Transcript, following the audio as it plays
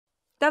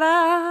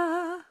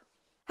Ta-da!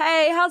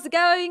 Hey, how's it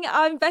going?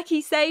 I'm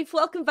Becky Saif.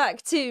 Welcome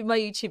back to my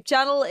YouTube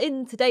channel.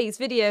 In today's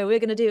video, we're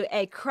going to do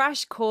a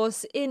crash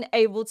course in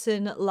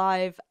Ableton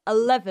Live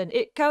 11.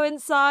 It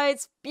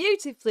coincides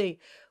beautifully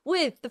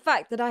with the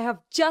fact that I have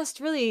just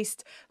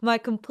released my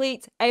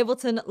complete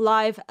Ableton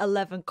Live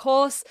 11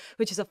 course,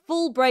 which is a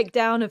full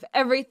breakdown of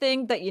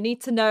everything that you need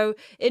to know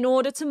in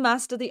order to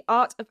master the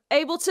art of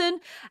Ableton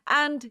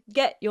and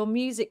get your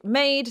music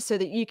made so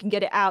that you can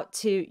get it out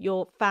to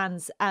your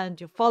fans and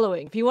your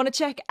following. If you want to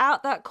check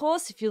out that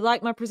course, if you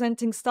like my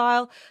presenting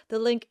style, the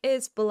link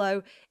is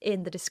below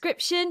in the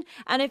description.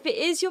 And if it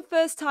is your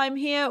first time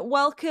here,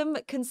 welcome.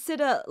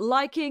 Consider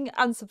liking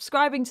and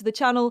subscribing to the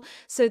channel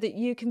so that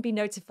you can be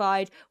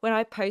notified when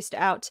I post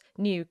out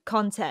new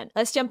content.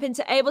 Let's jump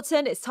into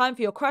Ableton. It's time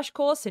for your crash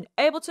course in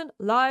Ableton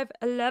Live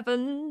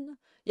 11.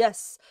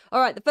 Yes. All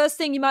right. The first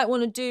thing you might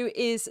want to do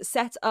is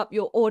set up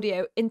your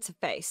audio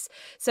interface.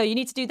 So you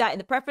need to do that in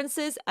the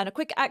preferences, and a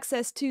quick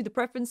access to the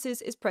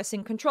preferences is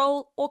pressing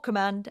Control or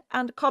Command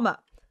and comma.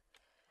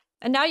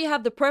 And now you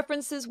have the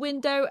preferences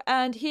window,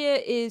 and here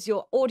is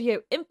your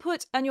audio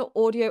input and your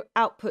audio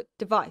output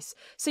device.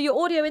 So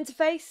your audio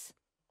interface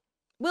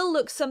will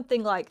look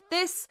something like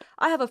this.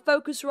 I have a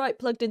Focusrite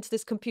plugged into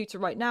this computer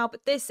right now,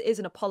 but this is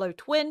an Apollo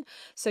Twin.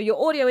 So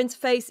your audio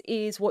interface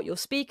is what your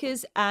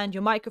speakers and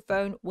your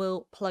microphone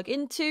will plug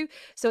into.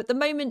 So at the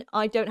moment,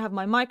 I don't have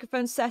my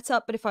microphone set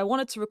up, but if I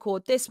wanted to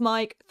record this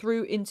mic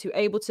through into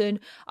Ableton,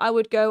 I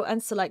would go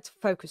and select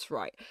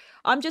Focusrite.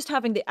 I'm just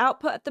having the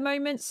output at the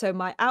moment, so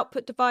my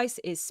output device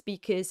is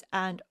speakers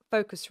and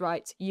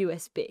Focusrite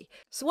USB.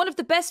 So one of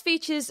the best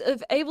features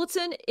of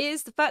Ableton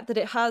is the fact that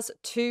it has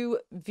two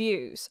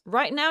views.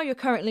 Right now you're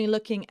currently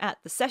looking at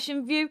the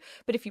session view,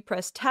 but if you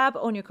press tab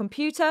on your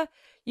computer,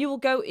 you will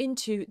go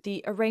into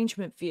the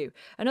arrangement view.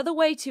 Another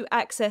way to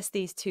access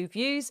these two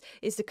views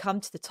is to come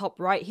to the top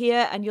right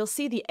here, and you'll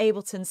see the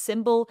Ableton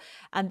symbol,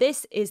 and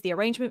this is the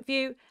arrangement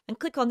view, and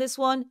click on this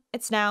one.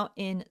 It's now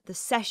in the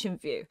session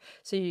view.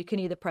 So you can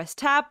either press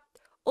tab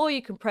or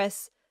you can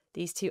press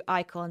these two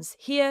icons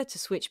here to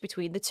switch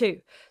between the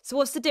two. So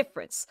what's the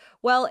difference?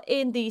 Well,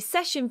 in the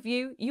session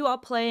view, you are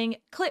playing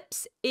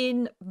clips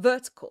in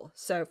vertical,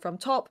 so from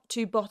top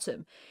to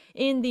bottom.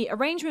 In the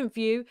arrangement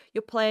view,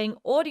 you're playing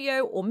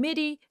audio or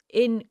MIDI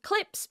in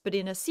clips, but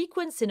in a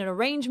sequence, in an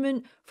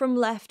arrangement from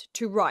left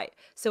to right.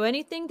 So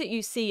anything that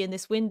you see in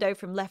this window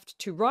from left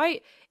to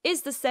right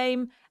is the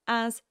same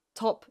as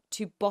top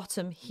to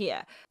bottom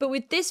here. But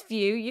with this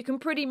view, you can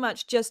pretty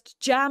much just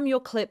jam your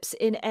clips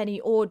in any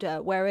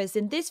order, whereas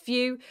in this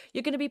view,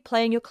 you're going to be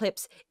playing your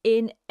clips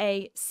in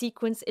a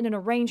sequence, in an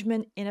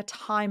arrangement, in a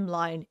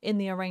timeline in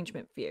the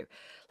arrangement view.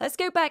 Let's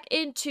go back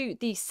into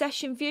the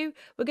session view.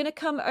 We're going to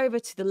come over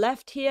to the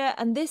left here,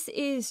 and this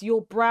is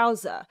your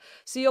browser.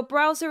 So your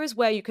browser is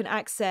where you can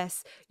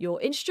access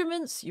your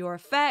instruments, your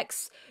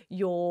effects,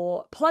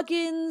 your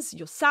plugins,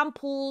 your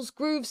samples,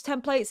 grooves,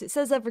 templates. It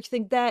says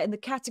everything there in the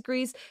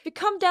categories. If you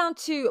come down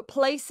to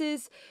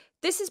places,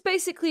 this is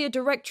basically a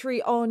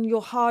directory on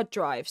your hard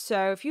drive.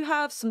 So if you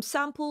have some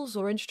samples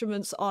or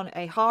instruments on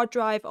a hard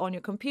drive on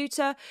your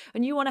computer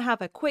and you want to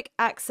have a quick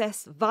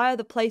access via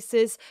the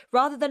places,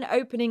 rather than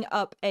opening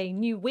up a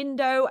new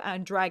window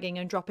and dragging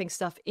and dropping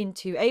stuff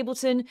into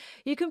Ableton,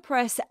 you can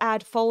press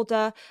Add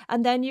Folder,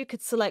 and then you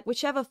could select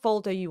whichever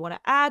folder you want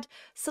to add,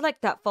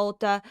 select that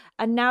folder,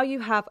 and now you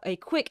have a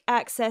quick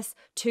access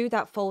to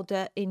that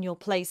folder in your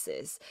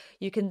places.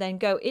 You can then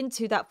go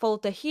into that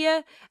folder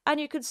here and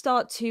you can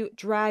start to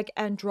drag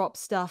and drop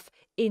stuff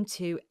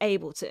into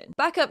Ableton.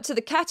 Back up to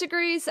the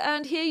categories,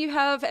 and here you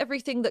have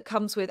everything that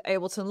comes with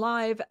Ableton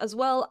Live, as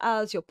well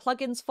as your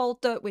plugins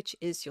folder, which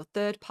is your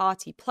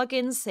third-party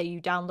plugins. Say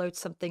you download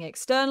something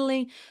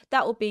externally,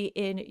 that will be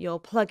in your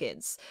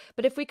plugins.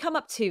 But if we come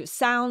up to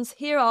sounds,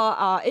 here are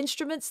our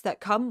instruments that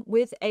come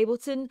with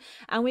Ableton,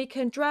 and we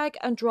can drag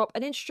and drop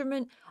an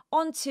instrument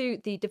onto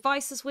the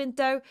devices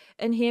window,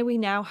 and here we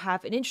now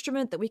have an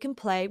instrument that we can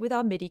play with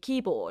our MIDI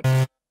keyboard.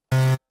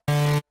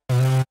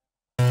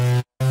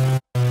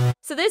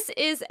 So this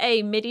is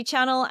a MIDI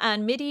channel,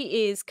 and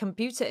MIDI is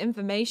computer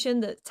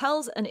information that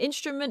tells an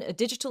instrument, a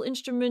digital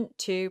instrument,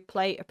 to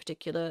play a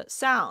particular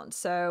sound.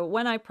 So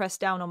when I press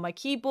down on my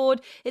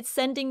keyboard, it's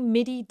sending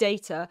MIDI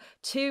data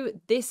to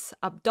this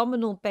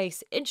abdominal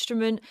bass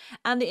instrument,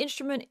 and the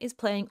instrument is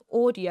playing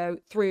audio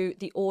through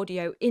the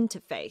audio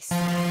interface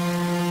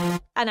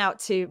and out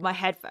to my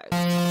headphones.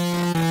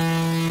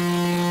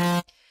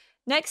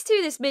 Next to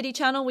this MIDI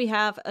channel, we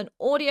have an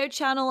audio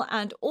channel,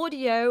 and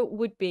audio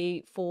would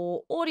be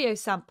for audio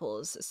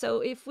samples. So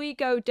if we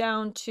go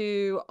down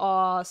to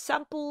our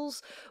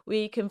samples,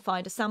 we can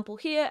find a sample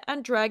here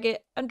and drag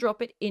it and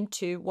drop it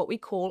into what we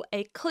call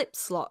a clip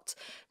slot.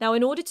 Now,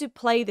 in order to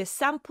play this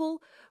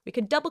sample, we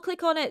can double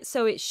click on it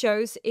so it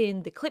shows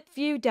in the clip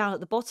view down at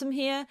the bottom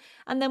here,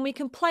 and then we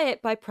can play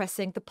it by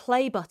pressing the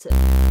play button.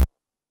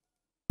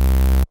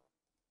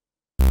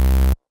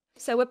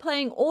 So we're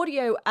playing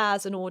audio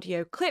as an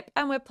audio clip,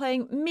 and we're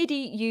playing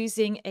MIDI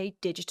using a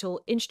digital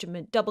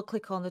instrument. Double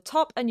click on the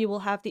top and you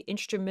will have the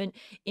instrument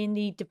in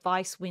the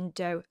device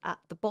window at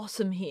the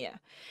bottom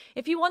here.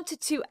 If you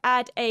wanted to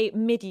add a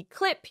MIDI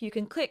clip, you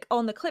can click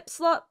on the clip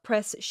slot,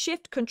 press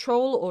Shift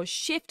Control or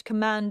Shift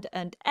Command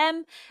and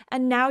M,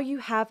 and now you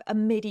have a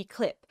MIDI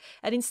clip.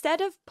 And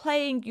instead of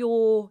playing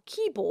your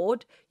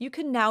keyboard, you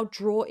can now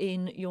draw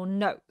in your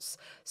notes.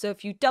 So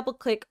if you double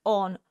click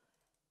on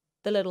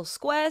the little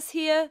squares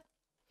here,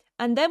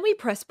 and then we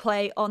press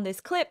play on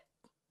this clip,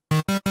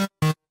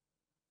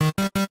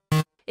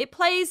 it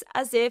plays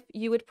as if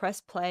you would press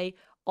play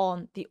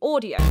on the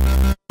audio.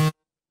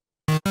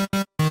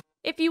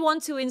 If you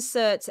want to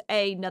insert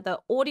another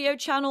audio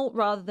channel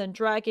rather than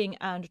dragging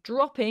and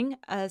dropping,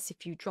 as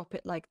if you drop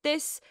it like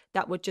this,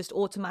 that would just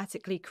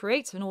automatically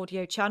create an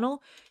audio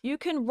channel, you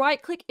can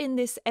right click in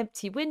this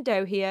empty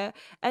window here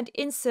and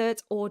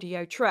insert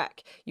audio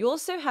track. You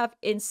also have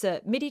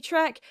insert MIDI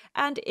track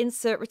and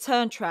insert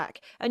return track.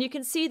 And you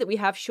can see that we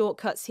have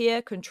shortcuts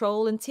here,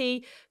 Control and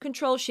T,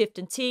 Control Shift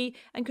and T,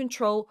 and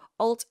Control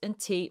Alt and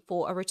T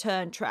for a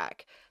return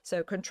track.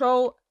 So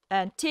Control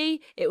and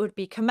T, it would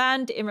be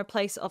Command in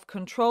replace of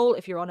Control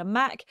if you're on a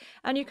Mac,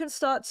 and you can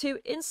start to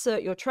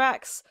insert your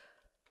tracks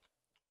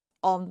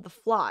on the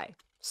fly.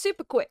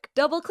 Super quick.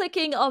 Double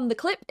clicking on the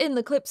clip in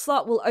the clip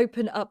slot will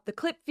open up the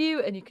clip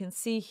view, and you can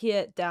see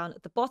here down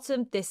at the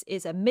bottom, this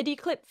is a MIDI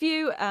clip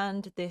view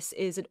and this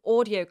is an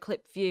audio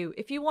clip view.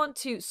 If you want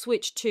to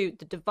switch to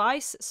the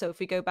device, so if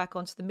we go back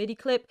onto the MIDI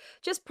clip,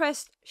 just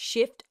press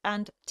Shift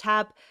and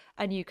Tab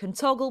and you can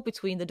toggle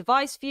between the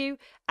device view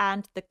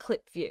and the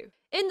clip view.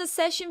 In the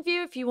session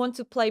view, if you want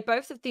to play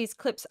both of these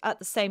clips at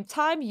the same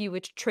time, you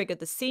would trigger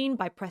the scene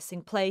by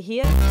pressing play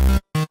here.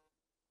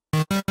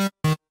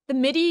 The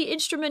MIDI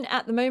instrument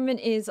at the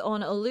moment is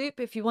on a loop.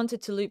 If you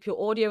wanted to loop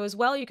your audio as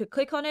well, you could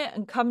click on it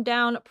and come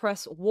down,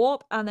 press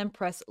warp, and then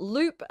press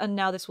loop, and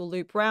now this will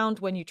loop round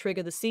when you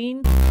trigger the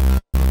scene.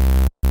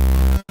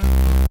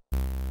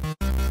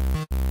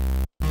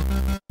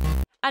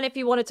 And if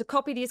you wanted to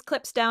copy these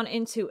clips down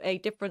into a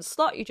different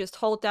slot, you just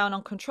hold down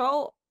on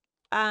Control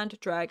and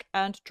drag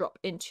and drop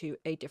into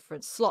a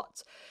different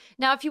slot.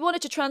 Now, if you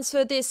wanted to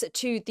transfer this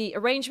to the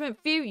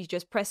arrangement view, you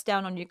just press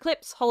down on your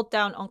clips, hold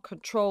down on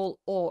Control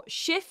or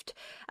Shift,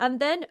 and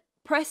then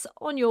press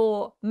on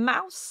your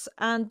mouse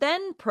and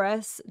then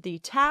press the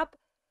tab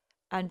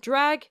and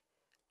drag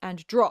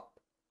and drop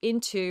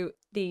into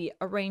the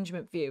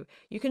arrangement view.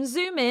 You can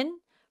zoom in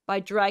by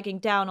dragging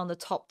down on the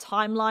top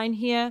timeline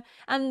here,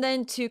 and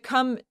then to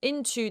come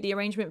into the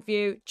arrangement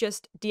view,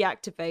 just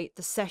deactivate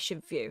the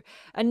session view.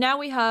 And now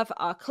we have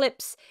our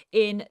clips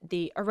in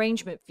the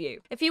arrangement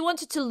view. If you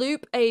wanted to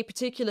loop a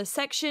particular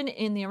section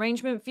in the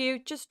arrangement view,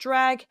 just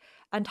drag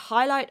and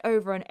highlight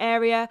over an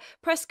area,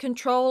 press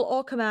Control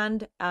or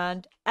Command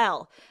and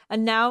L.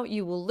 And now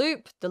you will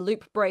loop. The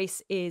loop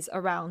brace is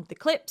around the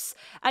clips.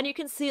 And you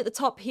can see at the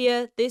top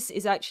here, this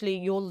is actually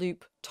your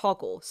loop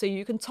toggle. So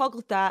you can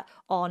toggle that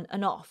on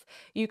and off.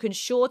 You can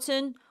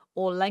shorten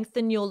or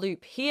lengthen your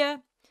loop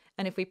here.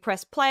 And if we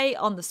press play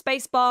on the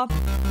spacebar,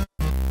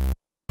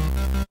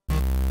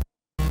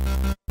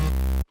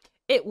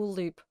 it will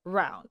loop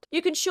round.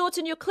 You can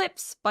shorten your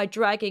clips by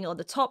dragging on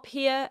the top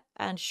here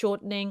and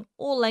shortening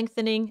or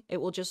lengthening.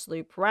 It will just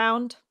loop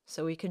round.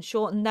 So we can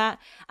shorten that.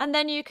 And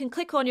then you can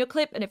click on your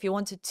clip, and if you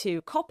wanted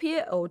to copy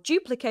it or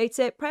duplicate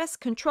it, press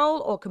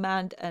Control or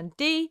Command and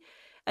D,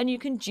 and you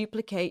can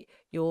duplicate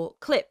your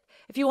clip.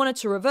 If you wanted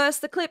to reverse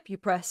the clip, you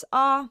press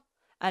R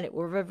and it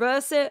will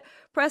reverse it.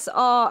 Press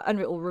R and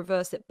it will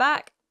reverse it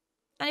back.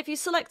 And if you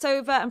select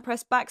over and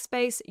press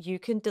backspace, you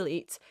can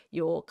delete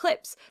your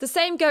clips. The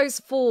same goes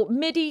for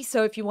MIDI.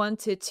 So if you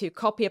wanted to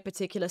copy a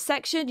particular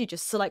section, you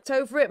just select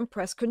over it and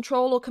press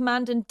Control or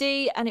Command and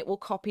D, and it will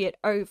copy it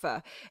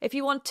over. If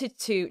you wanted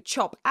to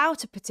chop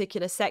out a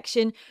particular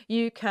section,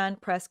 you can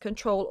press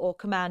Control or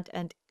Command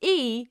and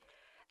E,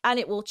 and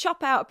it will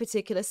chop out a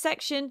particular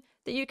section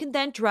that you can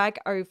then drag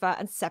over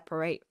and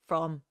separate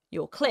from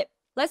your clip.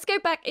 Let's go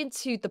back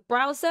into the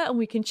browser and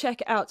we can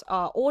check out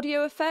our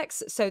audio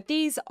effects. So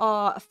these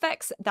are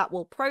effects that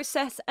will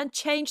process and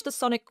change the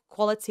sonic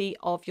quality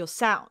of your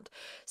sound.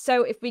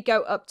 So if we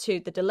go up to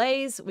the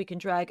delays, we can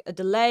drag a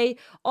delay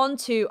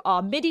onto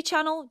our MIDI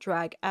channel,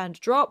 drag and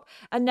drop,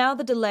 and now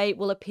the delay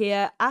will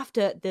appear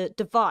after the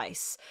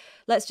device.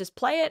 Let's just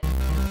play it.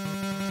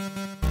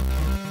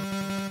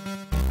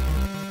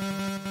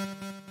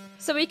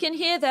 So we can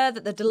hear there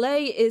that the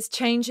delay is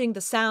changing the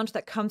sound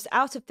that comes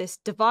out of this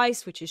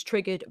device, which is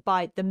triggered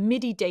by the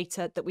MIDI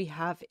data that we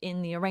have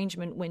in the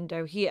arrangement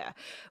window here.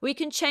 We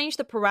can change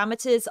the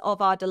parameters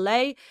of our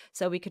delay,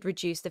 so we could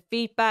reduce the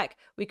feedback,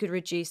 we could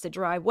reduce the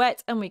dry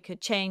wet, and we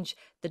could change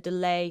the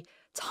delay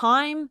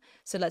time.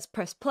 So let's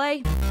press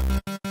play.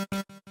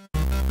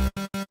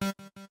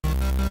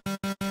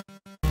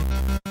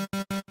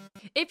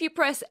 If you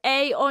press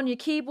A on your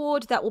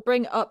keyboard, that will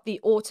bring up the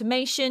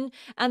automation,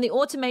 and the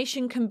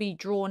automation can be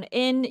drawn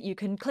in. You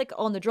can click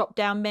on the drop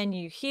down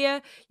menu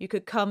here. You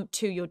could come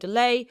to your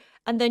delay,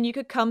 and then you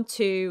could come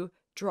to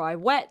dry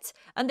wet,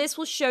 and this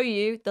will show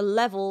you the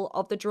level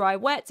of the dry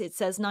wet. It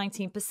says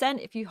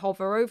 19%. If you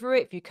hover over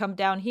it, if you come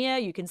down here,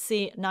 you can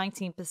see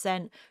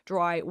 19%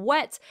 dry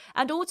wet.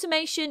 And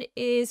automation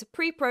is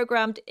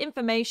pre-programmed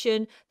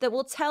information that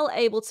will tell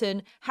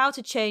Ableton how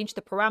to change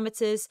the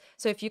parameters.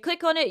 So if you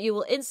click on it, you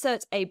will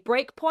insert a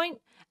breakpoint,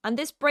 and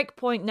this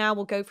breakpoint now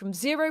will go from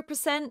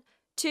 0%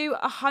 to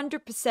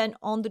 100%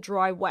 on the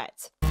dry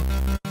wet.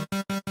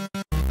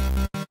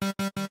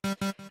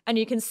 And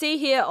you can see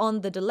here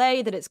on the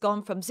delay that it's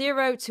gone from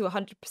 0 to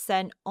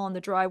 100% on the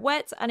dry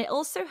wet. And it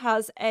also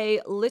has a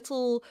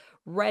little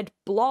red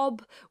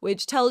blob,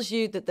 which tells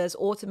you that there's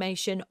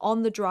automation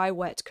on the dry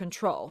wet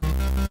control.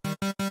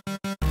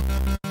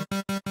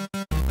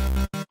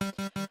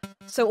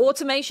 So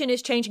automation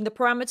is changing the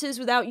parameters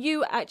without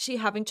you actually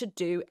having to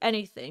do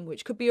anything,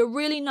 which could be a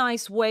really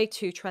nice way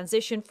to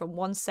transition from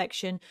one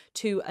section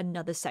to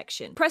another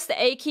section. Press the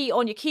A key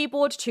on your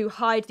keyboard to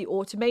hide the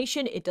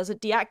automation. It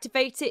doesn't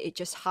deactivate it, it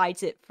just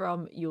hides it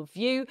from your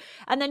view.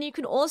 And then you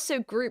can also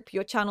group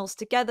your channels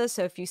together.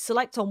 So if you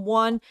select on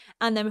one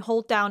and then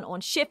hold down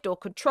on Shift or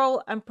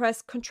Control and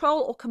press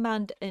Control or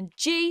Command and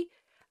G,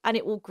 and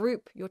it will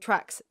group your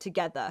tracks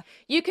together.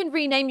 You can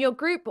rename your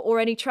group or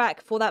any track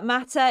for that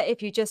matter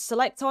if you just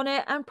select on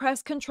it and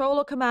press Control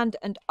or Command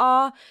and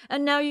R,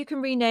 and now you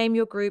can rename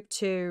your group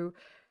to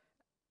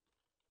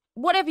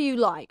whatever you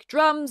like.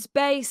 Drums,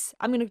 bass,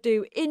 I'm going to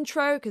do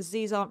intro because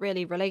these aren't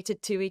really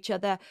related to each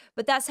other,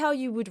 but that's how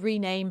you would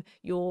rename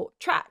your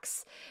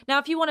tracks. Now,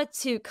 if you wanted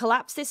to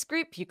collapse this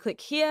group, you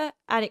click here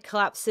and it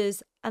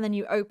collapses, and then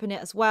you open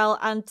it as well.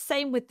 And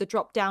same with the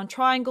drop-down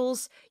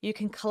triangles, you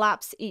can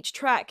collapse each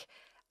track,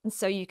 and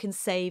so you can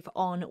save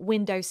on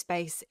window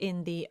space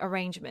in the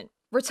arrangement.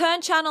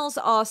 Return channels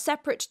are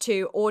separate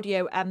to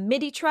audio and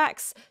MIDI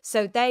tracks,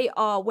 so they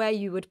are where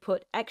you would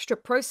put extra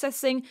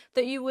processing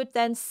that you would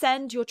then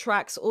send your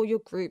tracks or your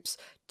groups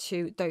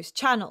to those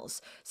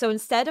channels. So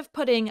instead of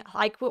putting,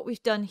 like what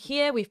we've done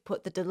here, we've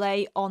put the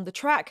delay on the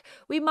track,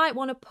 we might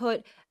want to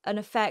put an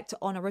effect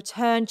on a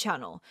return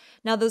channel.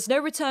 Now there's no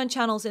return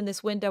channels in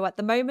this window at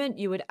the moment.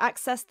 You would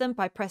access them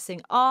by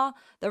pressing R.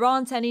 There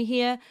aren't any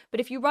here, but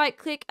if you right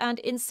click and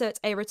insert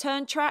a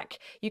return track,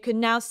 you can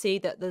now see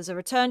that there's a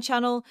return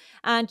channel,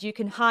 and you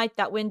can hide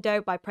that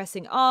window by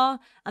pressing R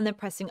and then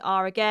pressing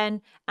R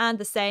again. And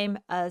the same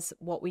as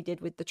what we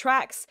did with the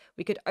tracks,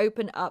 we could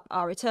open up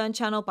our return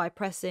channel by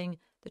pressing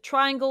the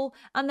triangle,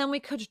 and then we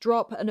could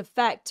drop an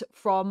effect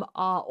from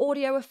our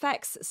audio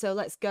effects. So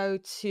let's go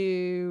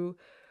to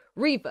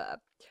reverb.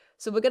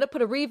 So we're going to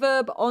put a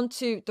reverb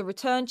onto the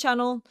return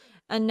channel,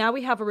 and now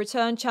we have a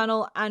return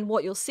channel. And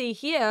what you'll see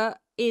here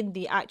in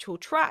the actual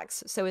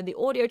tracks, so in the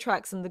audio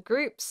tracks and the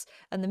groups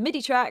and the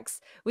MIDI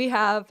tracks, we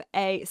have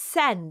a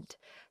send.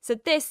 So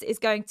this is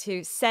going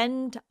to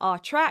send our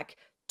track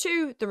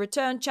to the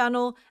return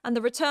channel, and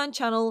the return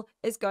channel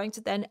is going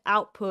to then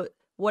output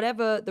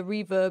whatever the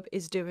reverb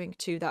is doing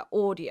to that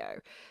audio.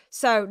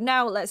 So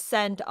now let's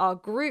send our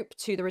group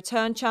to the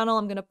return channel.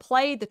 I'm going to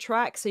play the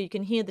track so you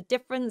can hear the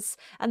difference,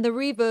 and the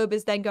reverb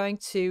is then going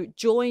to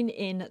join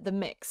in the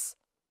mix.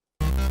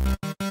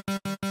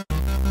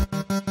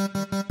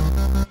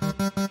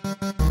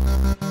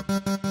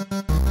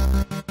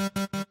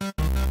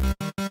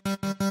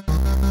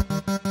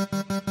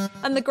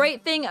 And the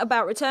great thing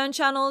about return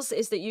channels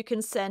is that you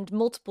can send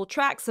multiple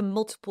tracks and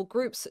multiple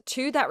groups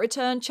to that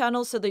return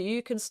channel so that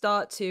you can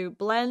start to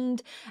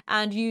blend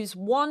and use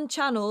one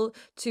channel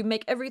to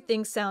make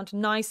everything sound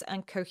nice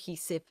and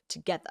cohesive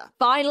together.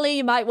 Finally,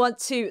 you might want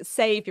to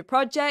save your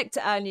project,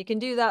 and you can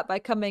do that by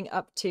coming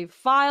up to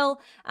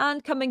File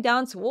and coming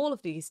down to all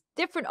of these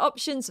different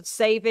options of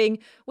saving,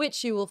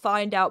 which you will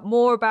find out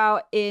more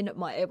about in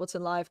my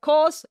Ableton Live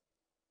course.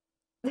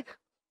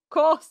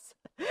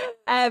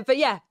 But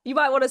yeah, you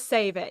might want to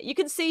save it. You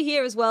can see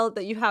here as well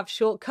that you have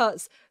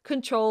shortcuts,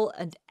 Control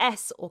and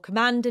S or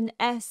Command and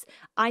S.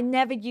 I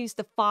never use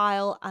the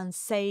File and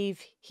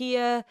Save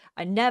here.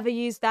 I never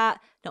use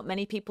that. Not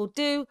many people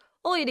do.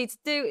 All you need to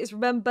do is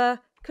remember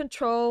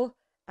Control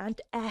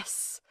and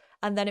S,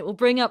 and then it will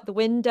bring up the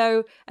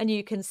window and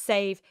you can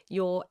save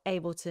your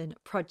Ableton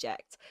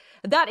project.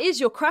 That is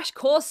your crash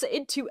course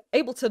into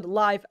Ableton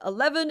Live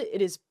 11.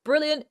 It is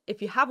brilliant.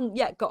 If you haven't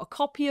yet got a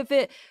copy of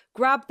it,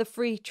 grab the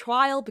free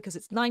trial because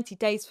it's 90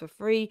 days for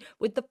free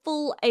with the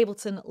full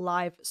Ableton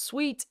Live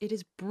suite. It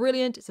is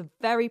brilliant. It's a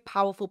very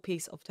powerful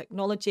piece of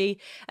technology.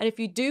 And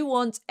if you do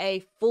want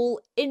a full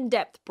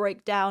in-depth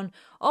breakdown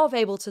of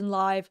Ableton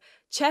Live,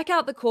 check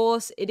out the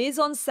course. It is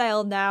on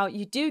sale now.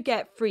 You do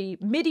get free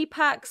MIDI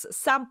packs,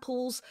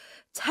 samples,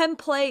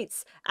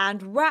 templates,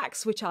 and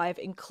racks, which I've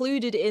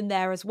included in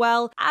there as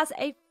well, as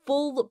a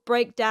full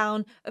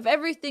breakdown of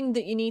everything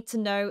that you need to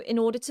know in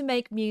order to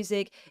make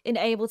music in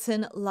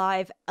Ableton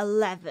Live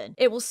 11.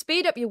 It will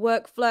speed up your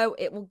workflow,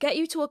 it will get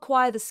you to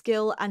acquire the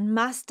skill and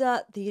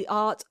master the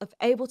art of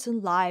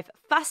Ableton Live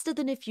faster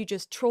than if you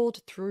just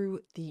trawled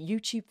through the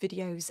YouTube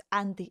videos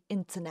and the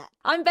internet.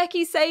 I'm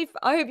Becky Saif.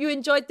 I hope you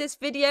enjoyed this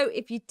video.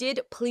 If you did,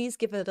 please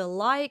give it a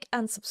like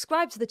and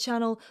subscribe to the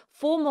channel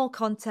for more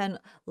content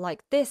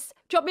like this.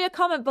 Drop me a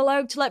comment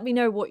below to let me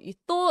know what you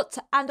thought,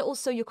 and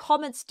also your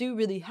comments do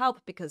really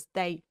help because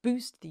they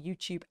boost the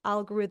YouTube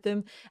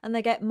algorithm and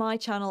they get my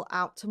channel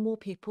out to more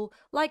people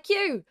like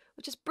you,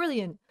 which is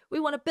brilliant. We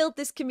want to build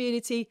this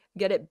community,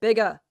 get it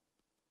bigger.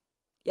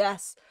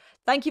 Yes.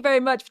 Thank you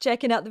very much for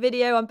checking out the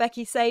video. I'm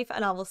Becky Saif,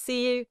 and I will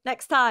see you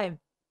next time.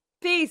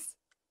 Peace.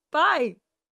 Bye.